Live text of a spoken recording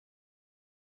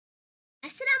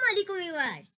अस्सलाम वालेकुम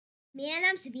व्यूअर्स। मेरा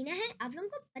नाम सबीना है, आप लोगों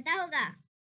को पता होगा।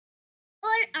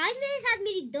 और आज मेरे साथ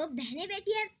मेरी दो बहनें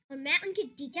बैठी हैं और मैं उनकी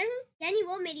टीचर हूँ, यानी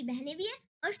वो मेरी बहनें भी हैं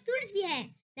और स्टूडेंट्स भी हैं।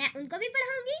 मैं उनको भी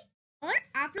पढ़ाऊंगी और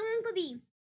आप लोगों को भी।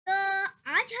 तो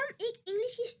आज हम एक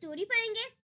इंग्लिश की स्टोरी पढ़ेंगे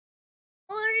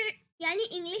और यानी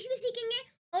इंग्लिश भी सीखेंगे।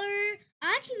 और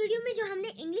आज की वीडियो में जो हमने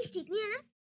इंग्लिश सीखनी है ना,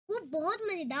 वो बहुत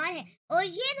मज़ेदार है और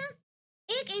ये ना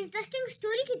एक इंटरेस्टिंग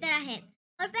स्टोरी की तरह है।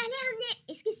 और पहले हमने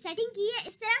इसकी सेटिंग की है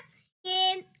इस तरह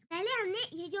कि पहले हमने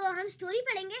ये जो हम स्टोरी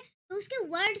पढ़ेंगे तो उसके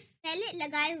वर्ड्स पहले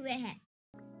लगाए हुए हैं,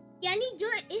 यानी जो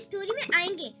इस स्टोरी में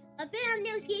आएंगे। और फिर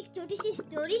हमने उसकी एक छोटी सी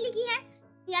स्टोरी लिखी है,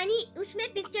 यानी उसमें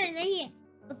पिक्चर नहीं है।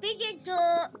 और फिर ये जो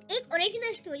एक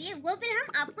ओरिजिनल स्टोरी है वो फिर हम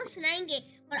आपको सुनाएंगे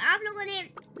और आप लोगों ने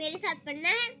मेरे साथ पढ़ना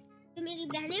है। जो मेरी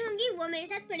बहनें होंगी वो मेरे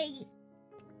साथ पढ़ेगी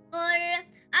और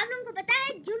आप लोगों को पता है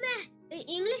जो मैं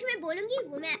इंग्लिश में बोलूंगी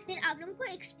वो मैं फिर आप लोगों को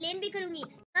एक्सप्लेन भी करूंगी।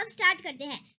 अब स्टार्ट करते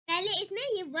हैं। पहले इसमें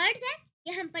ये वर्ड्स है,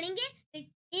 ये हम पढ़ेंगे। फिर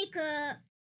एक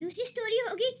दूसरी स्टोरी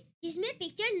होगी जिसमें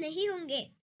पिक्चर नहीं होंगे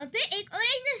और फिर एक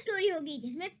ओरिजिनल स्टोरी होगी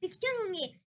जिसमें पिक्चर होंगे।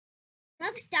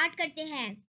 अब स्टार्ट करते हैं।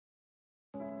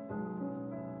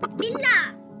 बिल्ला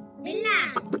बिल्ला,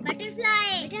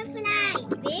 butterfly butterfly,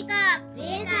 wake up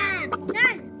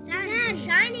sun sun,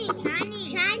 shining shining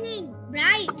shining,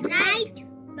 bright bright,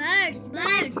 birds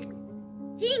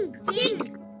sing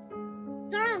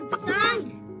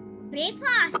songs,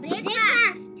 breakfast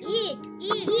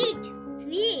eat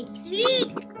sweet,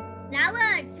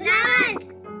 flowers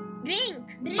drink,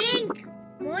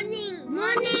 morning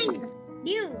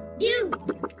dew,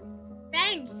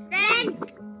 friends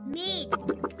meet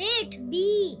be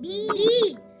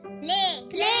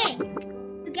play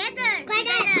together,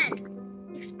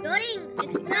 exploring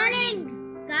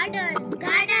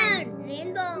garden,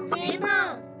 rainbow,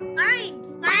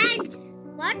 pines,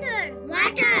 water,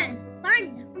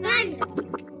 fun,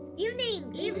 evening,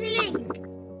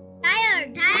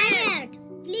 tired,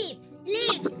 sleeps,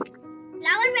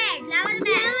 flower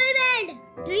bed,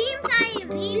 dream time,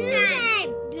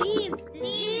 dreams,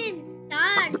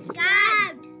 stars,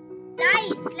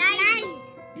 flies,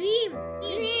 dream.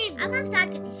 अब हम start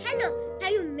करते हैं। Hello,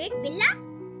 have you met Billa?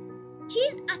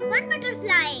 She's a fun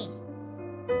butterfly.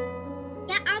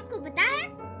 क्या आपको पता है,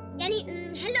 यानी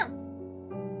hello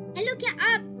क्या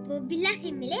आप बिल्ला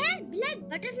से मिले हैं? बिल्ला एक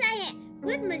बटरफ्लाई है,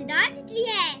 वो एक मजेदार तितली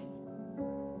है।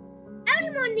 Every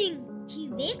morning she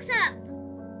wakes up,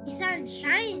 the sun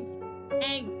shines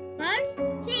and birds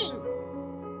sing.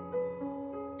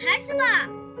 हर सुबह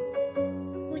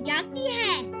वो जागती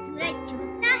है, सूरज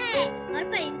चमकता है और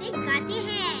परिंदे गाते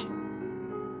हैं।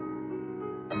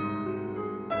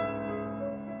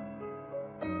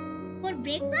 For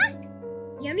breakfast,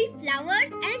 yummy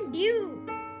flowers and dew.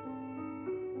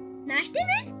 नाश्ते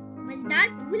में मजेदार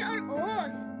फूल और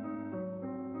ओस।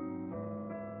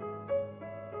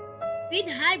 With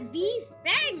her bee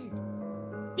friend,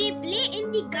 they play in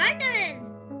the garden.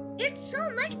 It's so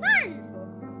much fun.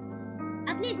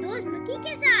 अपने दोस्त मक्खी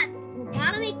के साथ वो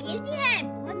बाग में खेलती है,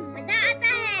 बहुत मजा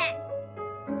आता है।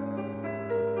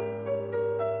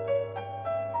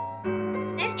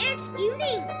 And it's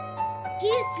evening. She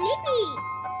is sleepy.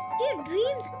 She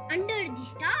dreams under the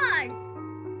stars.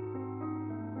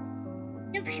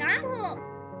 जब शाम हो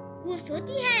वो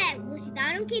सोती है, वो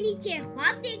सितारों के नीचे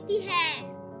ख्वाब देखती है।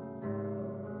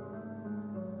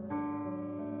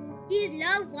 She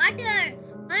loves water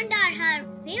and are her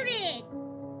favorite.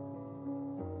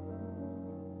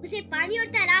 उसे पानी और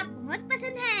तालाब बहुत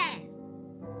पसंद है।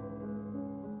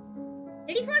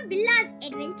 Ready for Billa's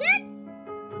adventures?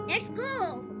 Let's go.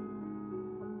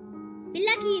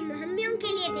 बिल्ला की मुहिम्मों के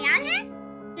लिए तैयार है?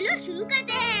 चलो शुरू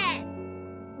करते हैं।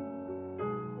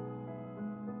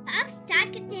 अब स्टार्ट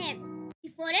करते हैं।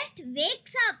 The forest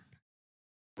wakes up.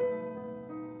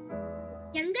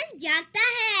 जंगल जागता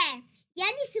है,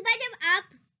 यानी सुबह जब आप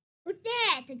उठते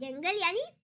हैं तो जंगल यानी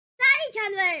सारे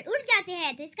जानवर उठ जाते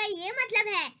हैं, तो इसका ये मतलब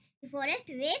है The forest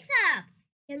wakes up.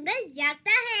 जंगल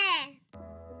जागता है।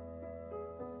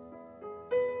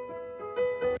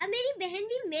 अब मेरी बहन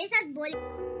भी मेरे साथ बोले।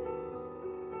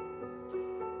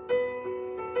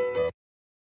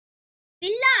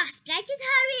 Billa stretches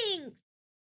her wings.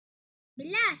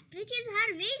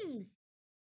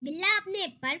 बिल्ला अपने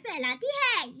पर फैलाती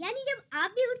है, यानी जब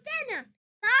आप भी उठते हैं ना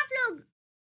तो आप लोग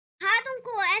हाथों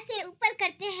को ऐसे ऊपर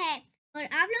करते हैं और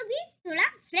आप लोग भी थोड़ा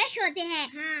फ्रेश होते हैं।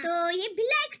 हाँ। तो ये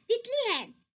बिल्ला एक तितली है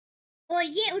और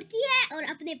ये उठती है और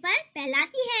अपने पर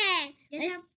फैलाती है।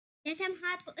 जैसे हम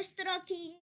हाथ को इस तरह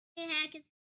खींचते हैं कि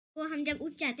वो हम जब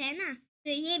उठ जाते हैं ना, तो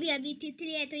ये भी अभी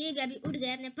तितली है, तो ये भी अभी उठ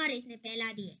गए, अपने पर इसने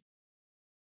फैला दिए।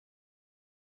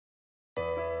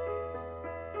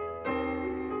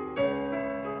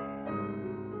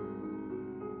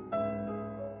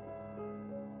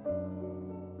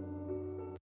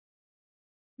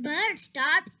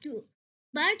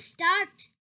 bird start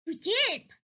to chirp.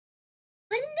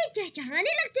 परिंदे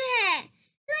चहचहाने लगते हैं।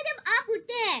 तो जब आप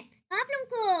उठते हैं आप लोगों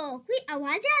को कोई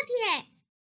आवाजें आती है,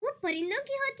 वो परिंदों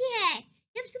की होती है।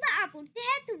 जब सुबह आप उठते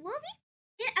हैं तो वो भी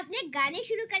फिर अपने गाने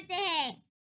शुरू करते हैं,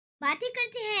 बातें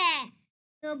करते हैं।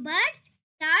 तो बर्ड्स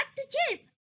स्टार्ट टू चिर्प,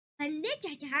 परिंदे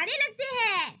चहचहाने लगते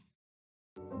हैं।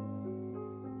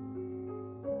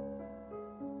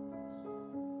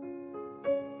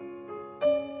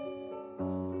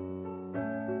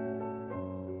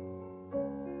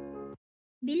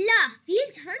 बिल्ला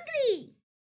feels hungry.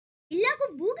 बिल्ला को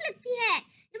भूख लगती है।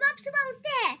 जब आप सुबह उठते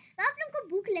हैं तो आप लोगों को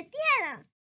भूख लगती है ना,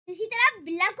 इसी तरह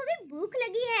बिल्ला को भी भूख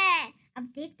लगी है। अब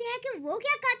देखते हैं कि वो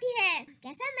क्या खाती है,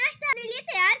 कैसा नाश्ता अपने लिए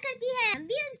तैयार करती है। हम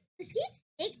भी उसकी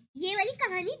एक ये वाली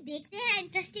कहानी देखते हैं।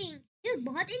 इंटरेस्टिंग, ये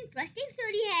बहुत इंटरेस्टिंग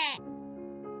स्टोरी है।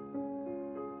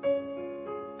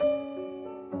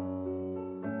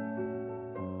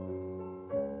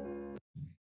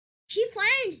 She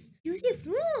finds juicy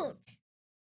fruits.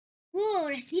 वो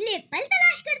रसीले फल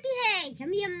तलाश करती है।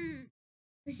 यम यम,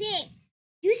 उसे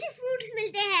जूसी फ्रूट्स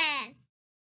मिलते हैं।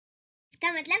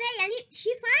 इसका मतलब है यानी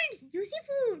she finds juicy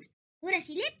fruits, वो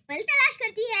रसीले फल तलाश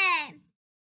करती है।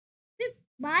 फिर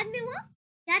बाद में वो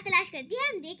क्या तलाश करती है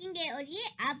हम देखेंगे। और ये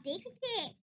आप देख सकते हैं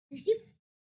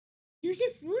जूसी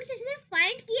फ्रूट्स इसने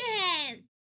फाइंड किए हैं,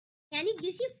 यानी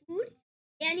जूसी फ्रूट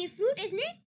यानी फ्रूट इसने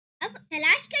अब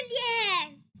तलाश कर लिए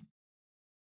हैं।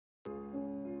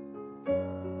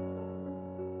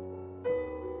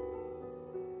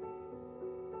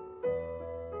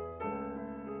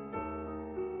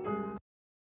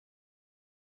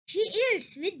 She eats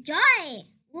with joy.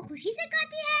 वो खुशी से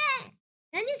खाती है,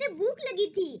 यानी उसे भूख लगी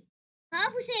थी,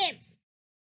 अब उसे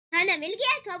खाना मिल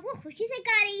गया तो अब वो खुशी से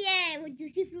खा रही है वो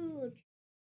जूसी फ्रूट।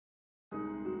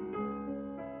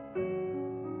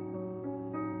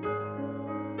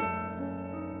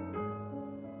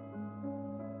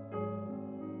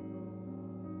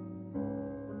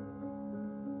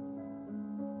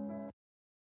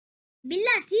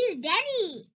 बिल्ला sees डैनी,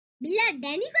 बिल्ला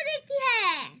डैनी को देखती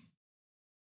है।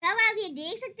 तब आप ये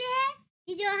देख सकते हैं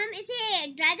कि जो हम इसे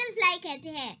ड्रैगन फ्लाई कहते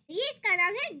हैं, तो ये इसका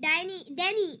नाम है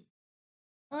डैनी।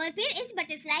 और फिर इस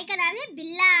बटरफ्लाई का नाम है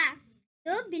बिल्ला।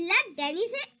 तो बिल्ला डैनी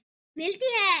से मिलती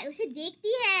है, उसे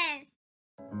देखती है।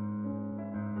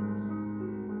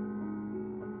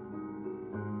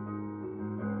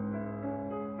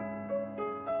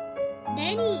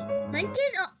 Danny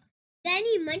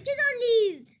मंचेस on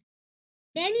leaves.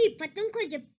 डैनी पत्तों को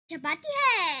चबाती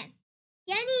है,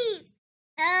 यानी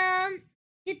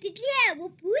जो तितली है वो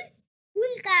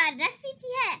फूल का रस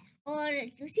पीती है और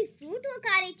जूसी फ्रूट वो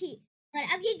खा रही थी। और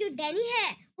अब ये जो डैनी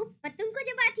है वो पत्तों को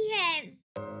चबाती है।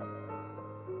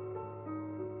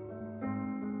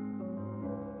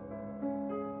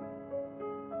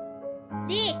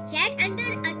 They chat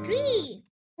under a tree.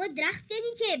 वो दरख्त के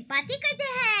नीचे बातें करते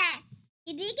हैं।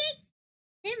 ये देखिए,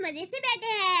 सिर्फ मजे से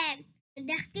बैठे हैं,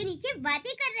 दरख्त के नीचे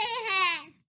बातें कर रहे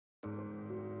हैं।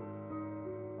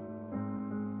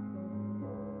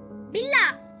 बिल्ला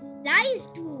flies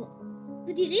to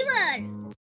the river.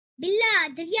 बिल्ला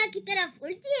दरिया की तरफ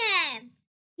उड़ती है,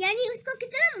 यानी उसको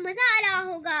कितना मजा आ रहा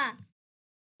होगा।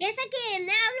 जैसा कि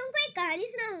मैं आप लोगों को एक कहानी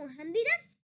सुनाऊं, हम भी ना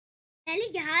पहले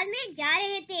जहाज में जा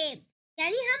रहे थे,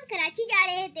 यानी हम कराची जा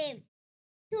रहे थे।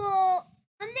 तो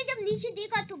हमने जब नीचे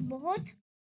देखा तो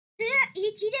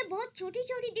ये चीजें बहुत छोटी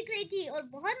छोटी दिख रही थी और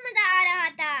बहुत मजा आ रहा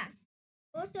था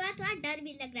और थोड़ा थोड़ा डर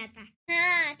भी लग रहा था।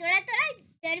 हाँ, थोड़ा थोड़ा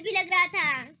डर भी लग रहा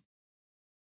था।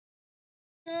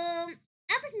 तो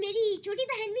अब मेरी छोटी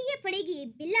बहन भी ये पढ़ेगी,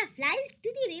 बिल्ला फ्लाइज टू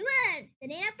द रिवर।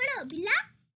 जरा पढ़ो, बिल्ला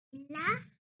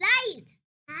फ्लाइज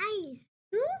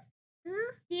टू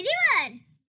द रिवर।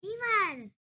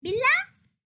 बिल्ला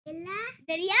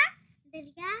दरिया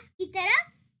की तरफ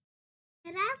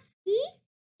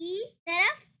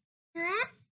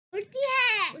उड़ती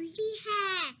है,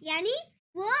 यानी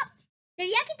वो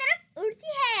दरिया की तरफ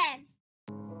उड़ती है।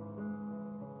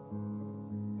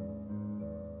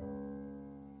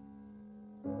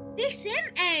 Fish swim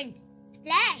and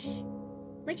splash.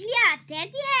 मछलियाँ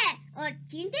तैरती है और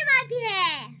छींटे मारती है।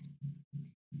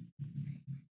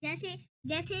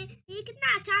 जैसे ये कितना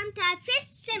आसान था। फिश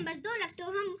स्विम, बस 2 लफ्ज़। तो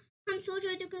हम सोच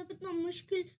रहे थे कि कितना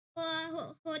मुश्किल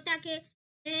होता कि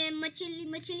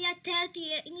मछलियाँ तैरती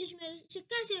है, इंग्लिश में इसे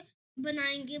कैसे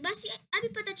बनाएंगे। बस ये अभी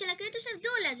पता चला कि तो सिर्फ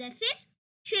 2 लफ्ज़ है, फिश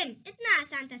स्विम, इतना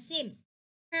आसान था स्विम।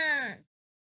 हाँ,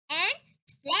 एंड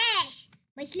स्प्लैश,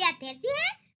 मछलियाँ तैरती है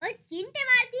और छींटे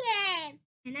मारती है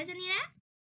ना जनीरा?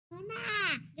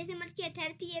 जैसे मछलियाँ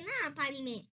तैरती है ना पानी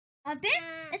में और फिर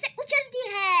ऐसे उछलती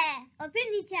है और फिर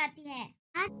नीचे आती है।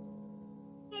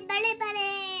 बड़े बड़े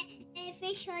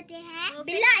फिश होते हैं।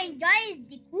 बिल्ला एंजॉयज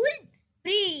द कूल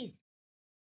ब्रीज।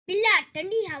 बिल्ला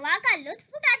ठंडी हवा का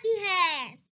लुत्फ उठाती है।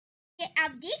 कि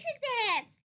आप देख सकते हैं,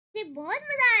 इसे बहुत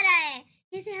मजा आ रहा है।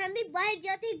 जैसे हम भी बाहर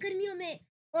जाते हैं गर्मियों में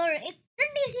और एक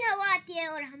ठंडी सी हवा आती है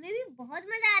और हमें भी बहुत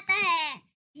मजा आता है।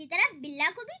 इसी तरह बिल्ला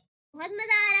को भी बहुत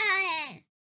मजा आ रहा है।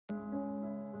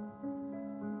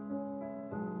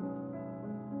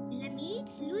 बिल्ला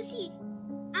मीट्स लूसी।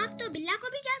 आप तो बिल्ला को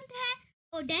भी जानते हैं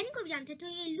और डैनी को भी जानते हैं, तो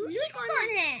ये लूसी कौन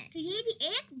है? तो ये भी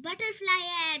एक बटरफ्लाई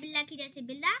है बिल्ला की जैसे।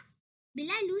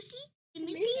 बिल्ला लूसी से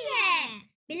मिलती है।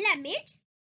 बिल्ला मीट्स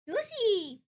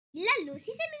लूसी। बिल्ला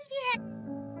लूसी से मिलती है।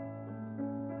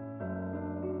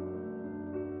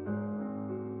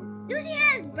 Lucy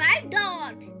has bright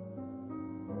dots.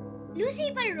 Lucy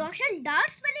पर रोशन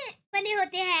डॉट्स बने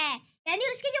होते हैं, यानी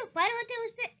उसके जो पर होते हैं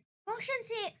उस पे रोशन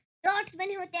से डॉट्स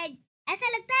बने होते हैं। ऐसा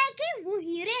लगता है कि वो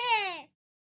हीरे हैं।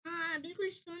 हाँ, बिल्कुल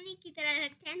सोने की तरह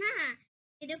लगते हैं ना।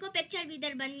 ये देखो पिक्चर भी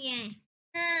इधर बनी है।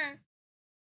 हाँ।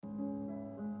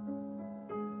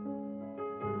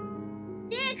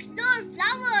 They explore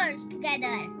flowers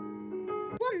together.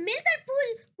 वो मिलकर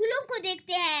फूलों को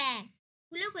देखते हैं।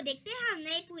 फूलों को देखते हैं, हम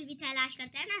नए फूल भी तलाश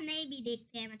करते हैं ना, नए भी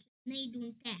देखते हैं, मतलब नए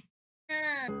ढूंढते हैं।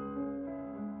 हाँ।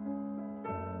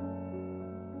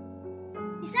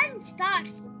 The sun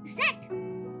starts to set.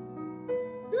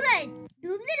 सूरज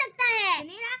डूबने लगता है।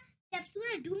 जब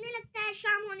सूरज डूबने लगता है,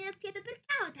 शाम होने लगती है, तो फिर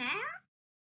क्या होता है?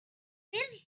 फिर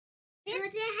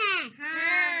सोते हैं।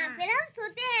 हाँ, फिर हम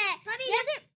सोते हैं।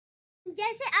 तो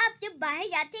जैसे आप जब बाहर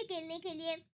जाते हैं खेलने के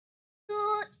लिए,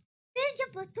 तो फिर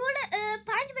जब थोड़ा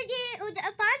 5 बज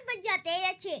जाते हैं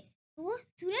या 6, तो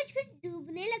सूरज फिर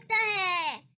डूबने लगता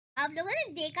है। आप लोगों ने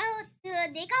देखा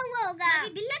हुआ होगा।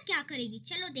 अभी बिल्ला क्या करेगी?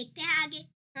 चलो देखते हैं आगे।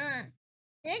 हाँ,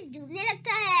 सूरज डूबने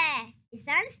लगता है। The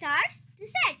sun starts to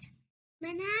set.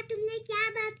 मना, तुमने क्या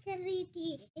बात कर रही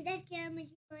थी? इधर क्या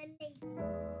मुझे बोल रही?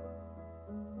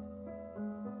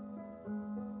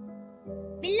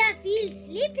 बिल्ला feels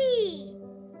sleepy.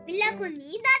 बिल्ला को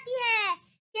नींद आती है,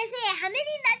 जैसे हमें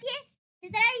नींद आती है, इस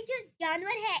तरह ये जो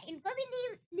जानवर है इनको भी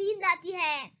नींद आती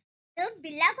है। तो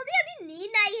बिल्ला को भी अभी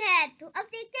नींद आई है। तो अब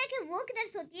देखते हैं कि वो किधर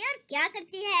सोती है और क्या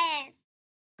करती है।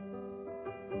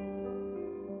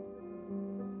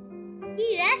 He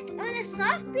rests on a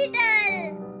soft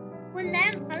petal. वो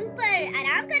नरम पंख पर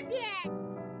आराम करती है।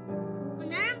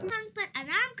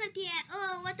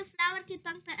 ओह, वो तो फ्लावर के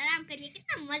पंख पर आराम करिए,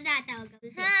 कितना मजा आता होगा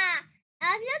उसे। हाँ,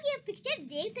 आप लोग ये पिक्चर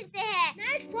देख सकते हैं।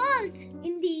 Night falls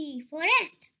in the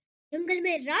forest. जंगल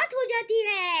में रात हो जाती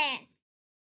है।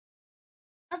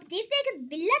 अब देखते हैं कि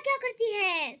बिल्ला क्या करती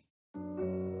है।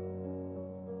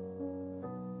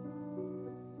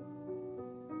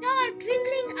 Stars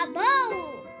twinkling above.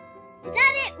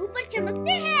 सितारे ऊपर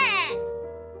चमकते हैं।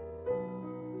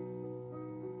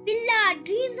 बिल्ला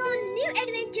ड्रीम्स ऑन न्यू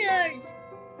एडवेंचर्स।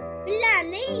 बिल्ला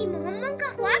नई मुहिम्मों का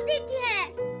ख्वाब देखती है।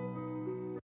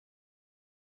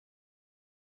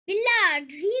 बिल्ला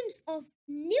ड्रीम्स ऑफ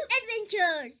न्यू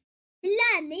एडवेंचर्स।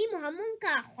 बिल्ला नई मुहिम्मों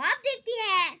का ख्वाब देखती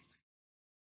है।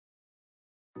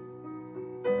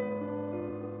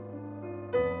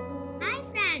 Hi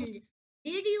friends,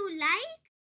 did you like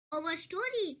our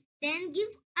story? Then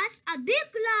give us a big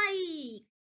like.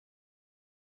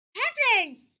 Hey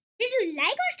friends, did you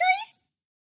like our story?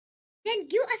 Then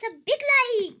give us a big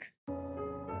like.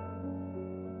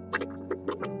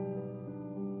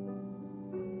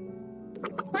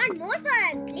 Want more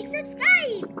fun? Click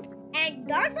subscribe and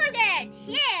don't forget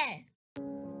share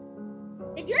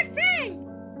with your friends.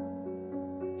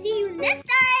 See you next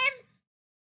time.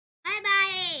 Bye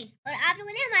bye. और आप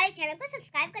लोगों ने हमारे channel को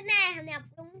subscribe करना है, हमने आप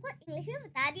लोगों को इंग्लिश में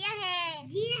बता दिया है।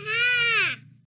 जी हाँ।